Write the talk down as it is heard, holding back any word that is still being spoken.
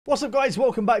What's up guys,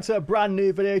 welcome back to a brand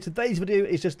new video. Today's video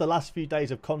is just the last few days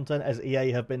of content as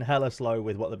EA have been hella slow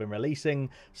with what they've been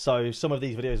releasing. So some of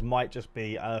these videos might just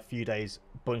be a few days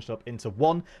bunched up into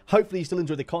one. Hopefully you still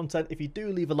enjoy the content. If you do,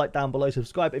 leave a like down below,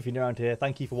 subscribe if you're new around here.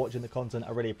 Thank you for watching the content.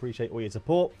 I really appreciate all your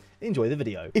support. Enjoy the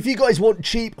video. If you guys want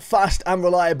cheap, fast and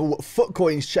reliable foot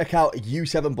coins, check out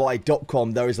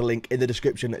u7buy.com. There is a link in the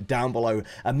description down below.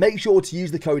 And make sure to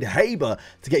use the code HABER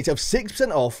to get yourself 6%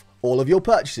 off all of your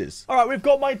purchases. All right, we've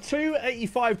got my two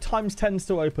 85 times 10s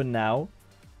to open now.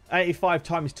 85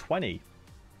 times 20,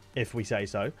 if we say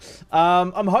so.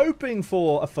 I'm hoping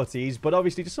for a Futties, but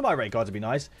obviously just some high rate cards would be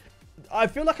nice. I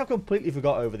feel like I've completely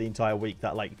forgot over the entire week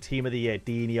that like Team of the Year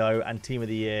Dino and Team of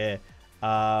the Year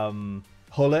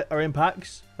Hullet are in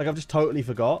packs. Like I've just totally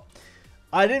forgot.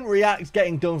 I didn't react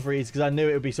getting Dumfries because I knew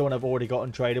it would be someone I've already got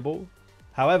untradeable.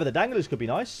 However, the Danglers could be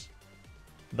nice.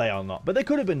 They are not, but they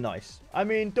could have been nice. I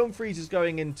mean, Dumfries is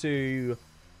going into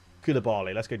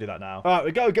Koulibaly. Let's go do that now. All right,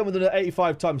 we go again with an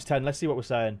 85 times 10. Let's see what we're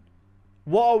saying.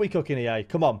 What are we cooking, EA?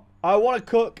 Come on. I want to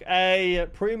cook a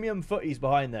premium Futties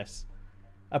behind this.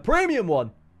 A premium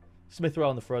one. Smith Rowe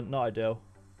on the front. Not ideal.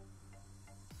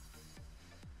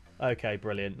 Okay,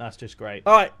 brilliant. That's just great.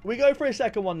 All right, we go for a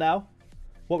second one now.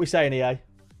 What are we saying, EA?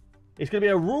 It's going to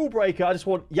be a rule breaker. I just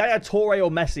want Yaya Toure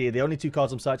or Messi are the only two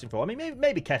cards I'm searching for. I mean,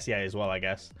 maybe Kessié as well, I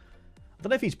guess. I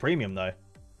don't know if he's premium, though.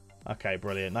 Okay,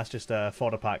 brilliant. That's just a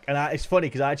fodder pack. And it's funny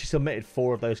because I actually submitted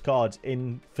 4 of those cards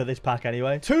in for this pack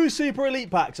anyway. 2 Super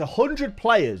Elite packs, 100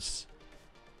 players.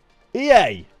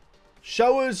 EA,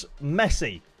 show us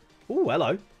Messi. Ooh,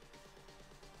 hello.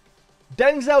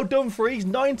 Denzel Dumfries,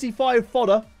 95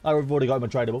 fodder. I've already got him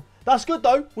untradeable. That's good,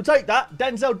 though. We'll take that.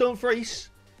 Denzel Dumfries.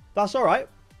 That's all right.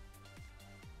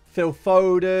 Phil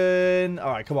Foden.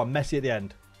 All right, come on. Messi at the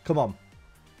end. Come on.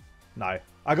 No.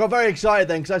 I got very excited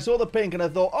then because I saw the pink and I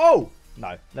thought, oh,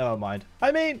 no, never mind.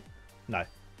 I mean, no.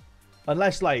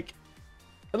 Unless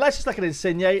it's like an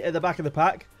Insigne at the back of the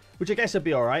pack, which I guess would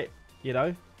be all right, you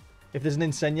know. If there's an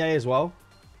Insigne as well.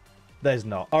 There's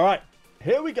not. All right,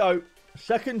 here we go.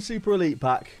 Second Super Elite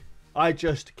pack. I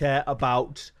just care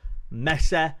about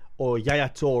Messi or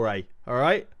Yaya Toure. All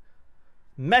right?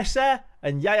 Messi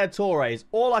and Yaya Toure is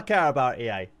all I care about,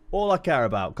 EA. All I care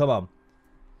about. Come on.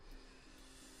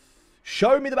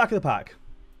 Show me the back of the pack.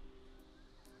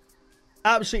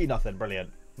 Absolutely nothing. Brilliant.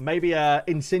 Maybe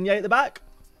Insigne at the back?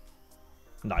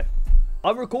 No.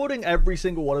 I'm recording every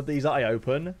single one of these that I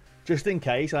open, just in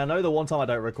case. And I know the one time I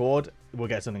don't record, we'll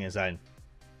get something insane.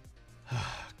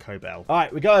 Cobell. All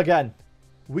right, we go again.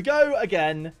 We go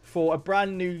again for a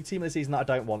brand new team of the season that I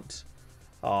don't want.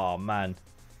 Oh, man.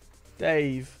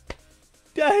 Dave.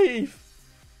 David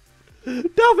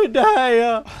De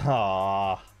Gea.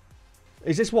 Ah.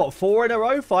 Is this what? 4 in a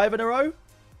row? 5 in a row?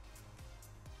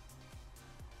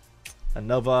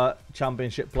 Another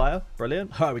championship player.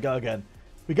 Brilliant. All right, we go again.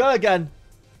 We go again.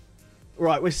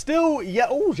 Right, we're still... Yeah.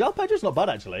 Oh, João Pedro's not bad,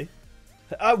 actually.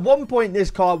 At one point, this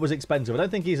card was expensive. I don't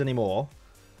think he's anymore.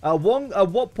 At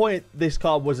what point, this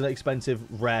card was an expensive,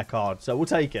 rare card. So we'll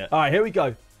take it. All right, here we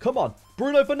go. Come on.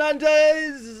 Bruno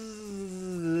Fernandes.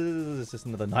 This is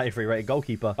another 93 rated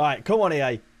goalkeeper. All right, come on,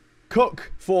 EA.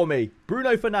 Cook for me.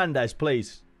 Bruno Fernandes,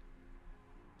 please.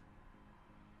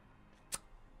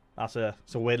 That's a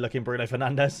weird looking Bruno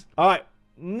Fernandes. All right,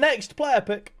 next player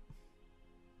pick.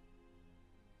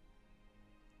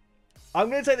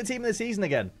 I'm going to take the team of the season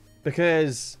again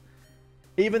because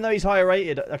even though he's higher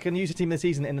rated, I can use the team of the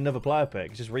season in another player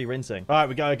pick. It's just re-rinsing. All right,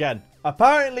 we go again.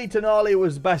 Apparently, Tonali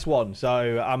was the best one,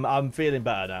 so I'm feeling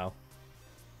better now.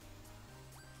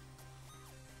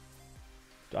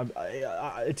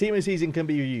 A team of the season can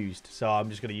be used, so I'm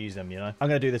just going to use them, you know. I'm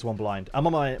going to do this one blind. I'm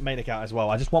on my main account as well.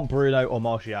 I just want Bruno or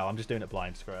Martial. I'm just doing it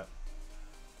blind. Screw it.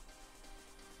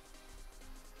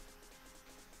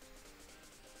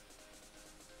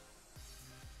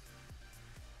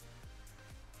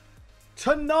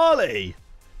 Tonali.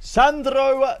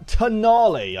 Sandro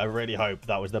Tonali. I really hope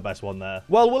that was the best one there.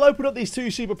 Well, we'll open up these 2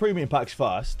 super premium packs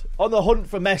first. On the hunt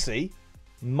for Messi,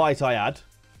 might I add.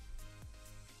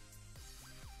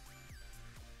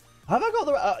 Have I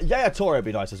got the... Yaya Toure would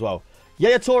be nice as well.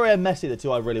 Yaya Toure and Messi, the 2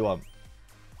 I really want.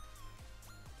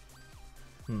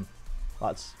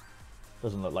 That's...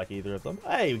 Doesn't look like either of them.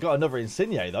 Hey, we've got another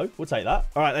Insigne, though. We'll take that.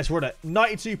 All right, let's run it.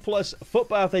 92 plus FUT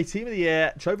Birthday Team of the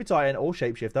Year, Trophy Titan, or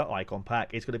Shapeshifter Icon Pack.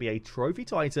 It's going to be a Trophy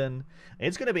Titan.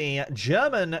 It's going to be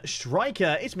German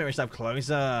Striker. It's Miroslav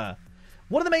Klose.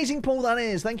 What an amazing pull that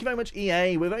is. Thank you very much,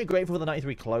 EA. We're very grateful for the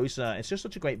 93 Klose. It's just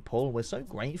such a great pull. We're so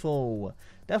grateful.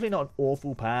 Definitely not an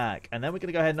awful pack. And then we're going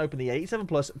to go ahead and open the 87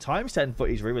 plus times 10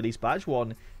 Futties re-release badge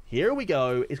 1. Here we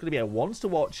go. It's going to be a once to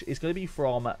watch. It's going to be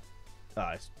from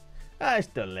It's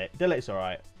Delete. Delete's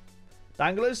alright.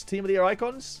 Danglers, team of the year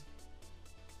icons.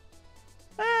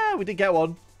 We did get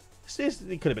one.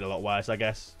 It could have been a lot worse, I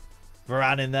guess.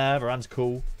 Varane in there. Varane's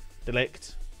cool.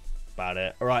 Delict. About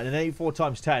it. Alright, then 84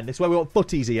 times 10. This is where we want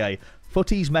Futties, EA.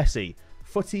 Futties, Messi.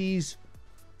 Futties,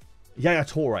 Yaya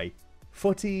Toure.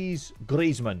 Futties,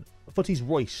 Griezmann. Futties,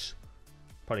 Royce.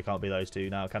 Probably can't be those two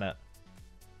now, can it?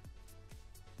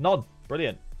 None.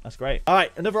 Brilliant. That's great.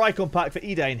 Alright, another icon pack for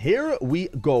Edane. Here we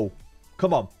go.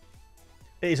 Come on.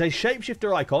 It is a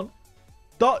shapeshifter icon.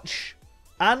 Dutch.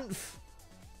 Anth.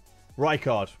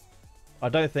 Rijkaard. I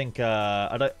don't think,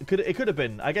 it could have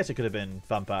been, I guess it could have been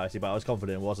Van Persie, but I was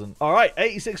confident it wasn't. All right,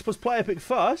 86 plus player pick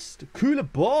first.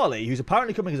 Koulibaly, who's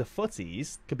apparently coming as a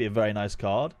Futties. Could be a very nice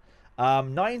card.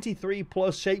 93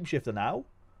 plus shapeshifter now.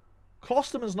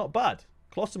 Klosterman's not bad.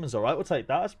 Klosterman's all right. We'll take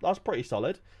that. That's pretty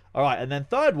solid. All right, and then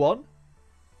third one.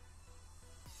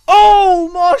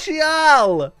 Oh,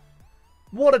 Martial!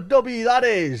 What a W that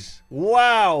is.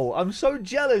 Wow. I'm so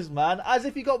jealous, man. As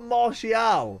if you got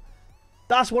Martial.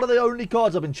 That's one of the only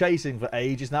cards I've been chasing for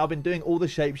ages now. I've been doing all the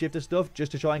shapeshifter stuff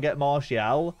just to try and get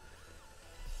Martial.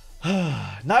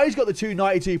 Now he's got the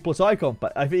 292 plus icon,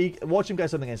 but I think watch him get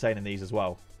something insane in these as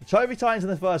well. Trophy Titans in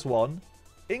the first one.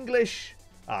 English.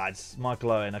 It's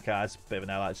Michael Owen. Okay, that's a bit of an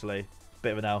L actually.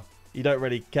 Bit of an L. You don't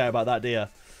really care about that, do you?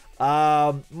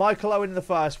 Michael Owen in the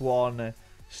first one.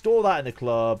 Store that in the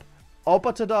club.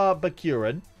 Obatada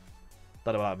Bakurin.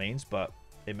 Don't know what that means, but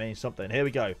it means something. Here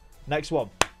we go. Next one.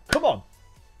 Come on.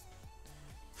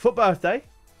 Foot birthday.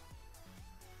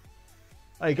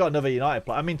 Oh, you got another United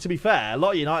player. I mean, to be fair, a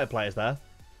lot of United players there.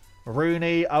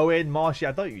 Rooney, Owen,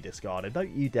 Martial. Don't you discard it.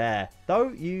 Don't you dare.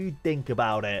 Don't you think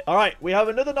about it. All right, we have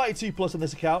another 92 plus on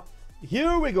this account.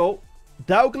 Here we go.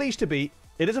 Dalglish to beat.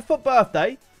 It is a foot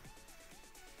birthday.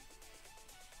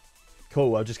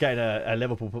 Cool. I'm just getting a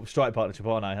Liverpool strike partnership,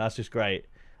 aren't I? That's just great.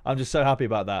 I'm just so happy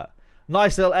about that.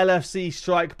 Nice little LFC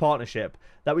strike partnership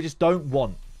that we just don't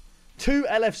want. 2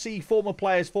 LFC former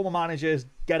players, former managers,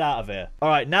 get out of here. All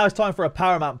right, now it's time for a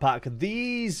Paramount pack. Were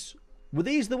these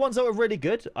the ones that were really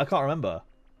good? I can't remember.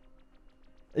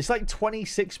 It's like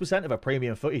 26% of a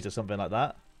premium footage or something like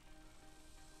that.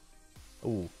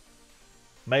 Ooh.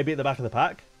 Maybe at the back of the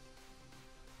pack?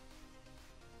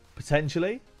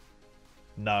 Potentially?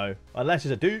 No. Unless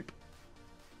it's a dupe.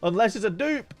 Unless it's a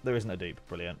dupe. There isn't a dupe.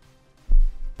 Brilliant.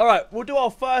 All right, we'll do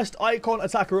our first icon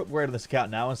attacker upgrade on this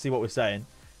account now and see what we're saying.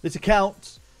 This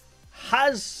account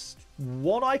has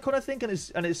one icon, I think, and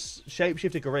it's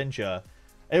Shapeshifter Garincha.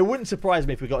 It wouldn't surprise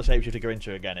me if we got Shapeshifter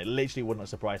Garincha again. It literally wouldn't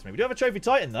surprise me. We do have a Trophy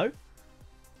Titan, though.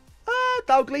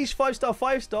 Dalglish, 5-star,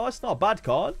 5-star. It's not a bad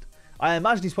card. I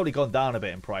imagine he's probably gone down a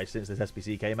bit in price since this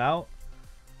SBC came out.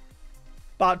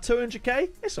 About 200k.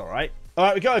 It's all right. All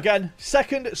right, we go again.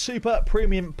 Second super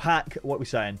premium pack. What are we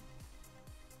saying?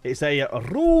 It's a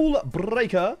rule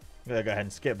breaker. I'm going to go ahead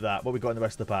and skip that. What we got in the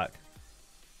rest of the pack?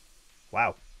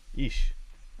 Wow. Yeesh.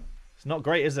 It's not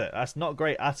great, is it? That's not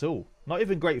great at all. Not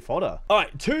even great fodder. All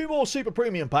right, 2 more super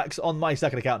premium packs on my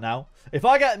second account now. If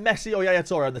I get Messi or Yaya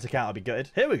Toure on this account, I'll be good.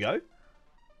 Here we go.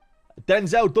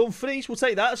 Denzel Dumfries. We'll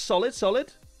take that. Solid,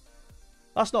 solid.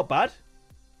 That's not bad.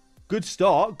 Good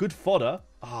start. Good fodder.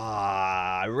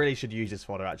 I really should use this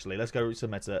fodder, actually. Let's go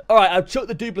submit it. All right, I've chucked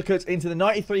the duplicates into the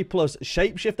 93 plus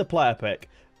Shapeshifter player pick.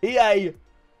 EA,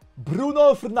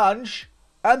 Bruno Fernandes,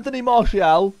 Anthony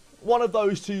Martial. One of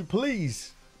those two,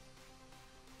 please.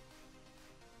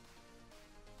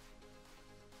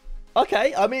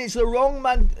 Okay, I mean, it's the wrong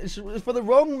it's for the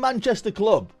wrong Manchester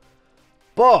club.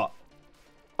 But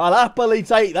I'll happily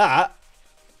take that.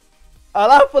 I'll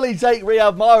happily take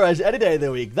Riyad Mahrez any day of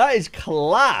the week. That is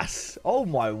class. Oh,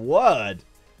 my word.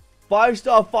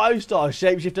 5-star, 5-star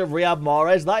Shapeshifter Riyad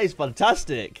Mahrez. That is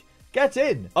fantastic. Get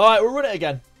in. All right, we'll run it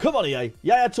again. Come on, EA.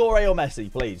 Yaya Toure or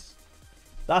Messi, please.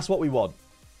 That's what we want.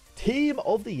 Team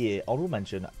of the year, honorable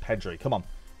mention, Pedri. Come on.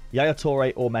 Yaya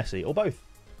Toure or Messi, or both.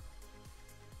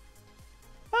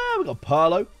 We got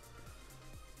Pirlo.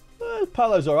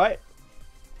 Pirlo's all right.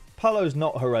 Pirlo's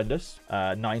not horrendous.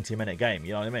 90-minute game,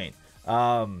 you know what I mean?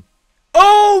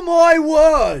 Oh my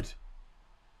word!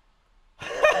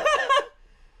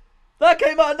 That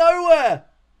came out of nowhere!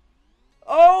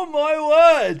 Oh my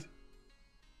word!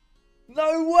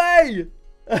 No way!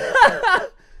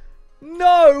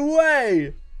 No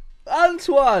way!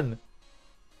 Antoine!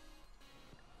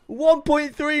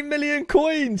 1.3 million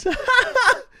coins!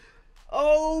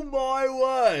 Oh my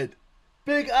word!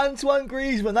 Big Antoine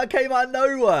Griezmann, that came out of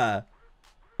nowhere!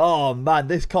 Oh man,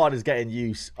 this card is getting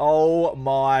use. Oh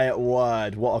my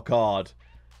word, what a card.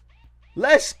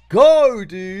 Let's go,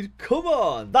 dude. Come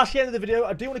on. That's the end of the video.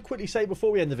 I do want to quickly say before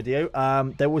we end the video,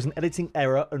 there was an editing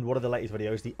error in one of the latest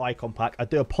videos, the icon pack. I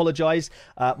do apologize.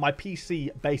 My PC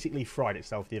basically fried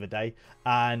itself the other day,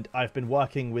 and I've been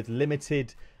working with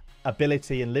limited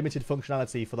ability and limited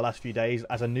functionality for the last few days,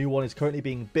 as a new one is currently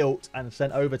being built and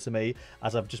sent over to me,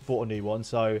 as I've just bought a new one.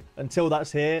 So until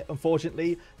that's here,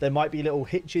 unfortunately, there might be little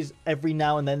hitches every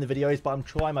now and then in the videos, but I'm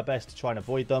trying my best to try and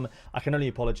avoid them. I can only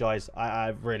apologize.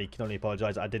 I really can only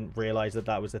apologize. I didn't realize that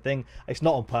that was the thing. It's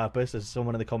not on purpose, as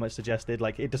someone in the comments suggested.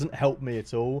 Like, it doesn't help me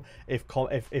at all if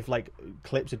like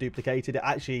clips are duplicated. It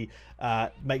actually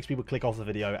makes people click off the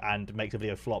video and makes the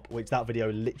video flop, which that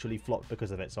video literally flopped because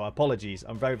of it. So apologies.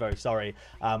 I'm very, very sorry.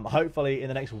 Hopefully in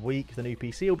the next week the new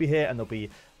PC will be here and there'll be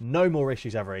no more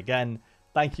issues ever again.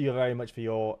 Thank you very much for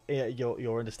your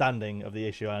understanding of the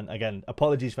issue, and again,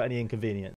 apologies for any inconvenience.